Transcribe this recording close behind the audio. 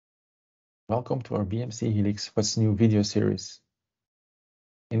Welcome to our BMC Helix What's New video series.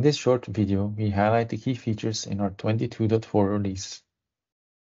 In this short video, we highlight the key features in our 22.4 release.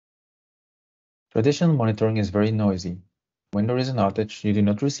 Traditional monitoring is very noisy. When there is an outage, you do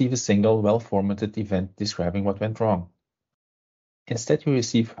not receive a single well-formatted event describing what went wrong. Instead, you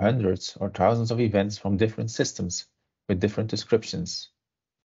receive hundreds or thousands of events from different systems with different descriptions.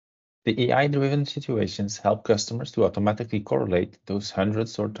 The AI-driven situations help customers to automatically correlate those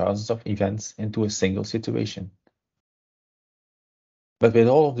hundreds or thousands of events into a single situation. But with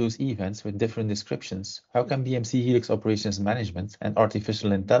all of those events with different descriptions, how can BMC Helix Operations Management and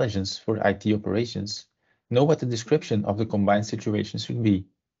Artificial Intelligence for IT operations know what the description of the combined situation should be?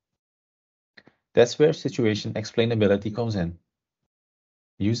 That's where situation explainability comes in.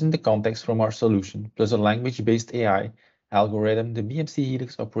 Using the context from our solution plus a language-based AI algorithm, the BMC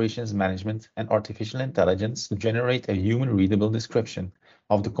Helix Operations Management and Artificial Intelligence generate a human-readable description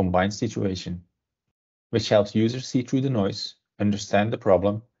of the combined situation, which helps users see through the noise, understand the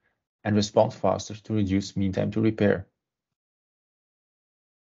problem, and respond faster to reduce mean time to repair.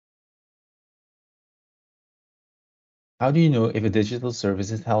 How do you know if a digital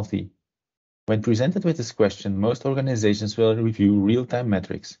service is healthy? When presented with this question, most organizations will review real-time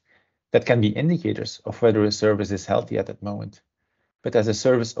metrics that can be indicators of whether a service is healthy at that moment. But as a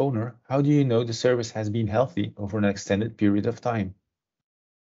service owner, how do you know the service has been healthy over an extended period of time?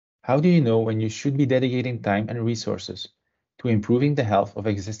 How do you know when you should be dedicating time and resources to improving the health of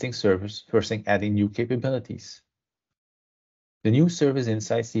existing service versus adding new capabilities? The new Service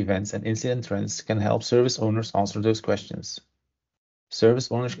Insights, events, and incident trends can help service owners answer those questions.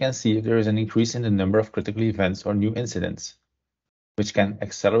 Service owners can see if there is an increase in the number of critical events or new incidents, which can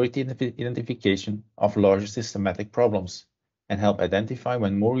accelerate the identification of larger systematic problems and help identify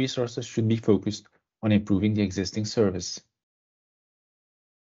when more resources should be focused on improving the existing service.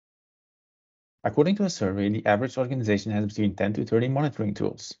 According to a survey, the average organization has between 10 to 30 monitoring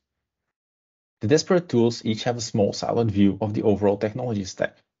tools. The disparate tools each have a small siloed view of the overall technology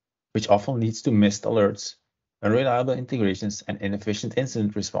stack, which often leads to missed alerts, unreliable integrations, and inefficient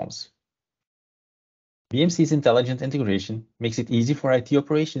incident response. BMC's intelligent integration makes it easy for IT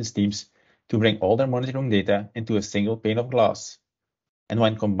operations teams to bring all their monitoring data into a single pane of glass. And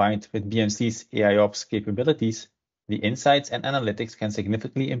when combined with BMC's AIOps capabilities, the insights and analytics can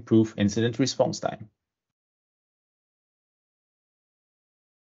significantly improve incident response time.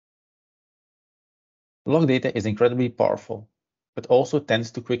 Log data is incredibly powerful, but also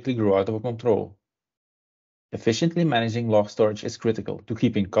tends to quickly grow out of control. Efficiently managing log storage is critical to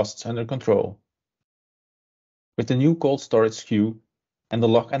keeping costs under control. With the new cold storage queue and the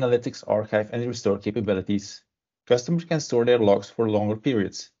log analytics archive and restore capabilities, customers can store their logs for longer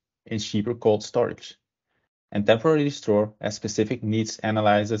periods in cheaper cold storage and temporarily store as specific needs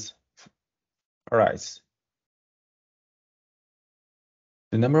analyses arise.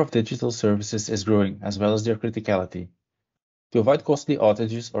 The number of digital services is growing as well as their criticality. To avoid costly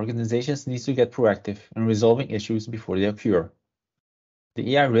outages, organizations need to get proactive in resolving issues before they occur.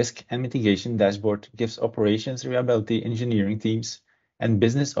 The AI Risk and Mitigation Dashboard gives operations reliability engineering teams and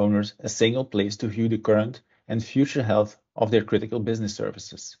business owners a single place to view the current and future health of their critical business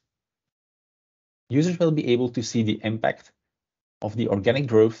services. Users will be able to see the impact of the organic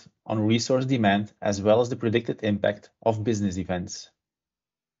growth on resource demand as well as the predicted impact of business events.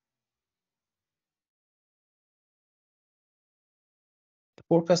 The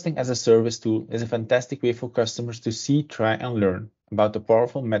Forecasting as a Service tool is a fantastic way for customers to see, try, and learn about the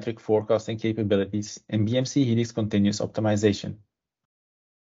powerful metric forecasting capabilities in BMC Helix Continuous Optimization.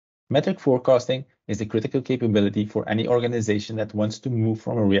 Metric forecasting is a critical capability for any organization that wants to move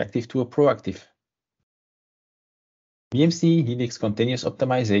from a reactive to a proactive. BMC Helix Continuous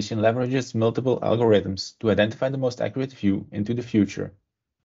Optimization leverages multiple algorithms to identify the most accurate view into the future,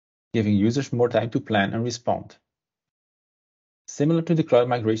 giving users more time to plan and respond. Similar to the Cloud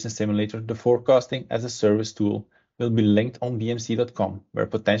Migration Simulator, the Forecasting as a Service tool will be linked on bmc.com, where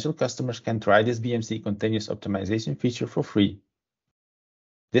potential customers can try this BMC Continuous Optimization feature for free.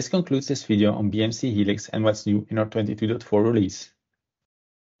 This concludes this video on BMC Helix and what's new in our 22.4 release.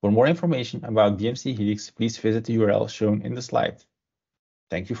 For more information about BMC Helix, please visit the URL shown in the slide.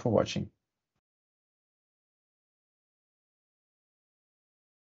 Thank you for watching.